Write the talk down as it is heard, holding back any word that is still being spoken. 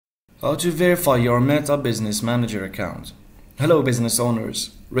How to verify your Meta Business Manager account. Hello business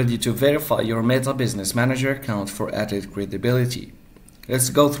owners, ready to verify your Meta Business Manager account for added credibility. Let's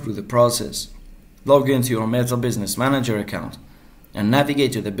go through the process. Log into your Meta Business Manager account and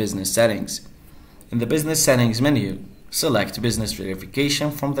navigate to the business settings. In the business settings menu, select business verification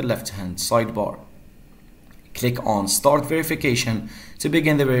from the left-hand sidebar. Click on Start Verification to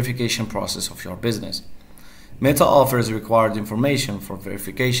begin the verification process of your business. Meta offers required information for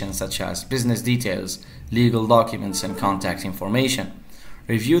verification such as business details, legal documents, and contact information.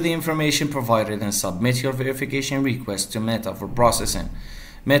 Review the information provided and submit your verification request to Meta for processing.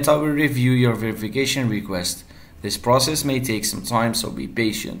 Meta will review your verification request. This process may take some time, so be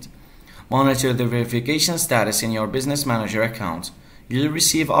patient. Monitor the verification status in your Business Manager account. You'll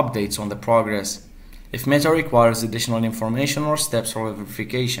receive updates on the progress. If Meta requires additional information or steps for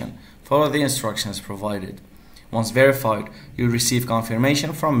verification, follow the instructions provided. Once verified, you'll receive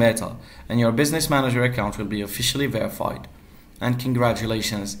confirmation from Meta and your Business Manager account will be officially verified. And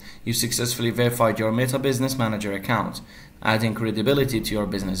congratulations, you successfully verified your Meta Business Manager account, adding credibility to your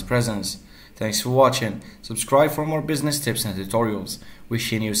business presence. Thanks for watching. Subscribe for more business tips and tutorials.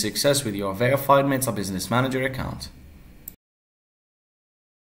 Wishing you success with your verified Meta Business Manager account.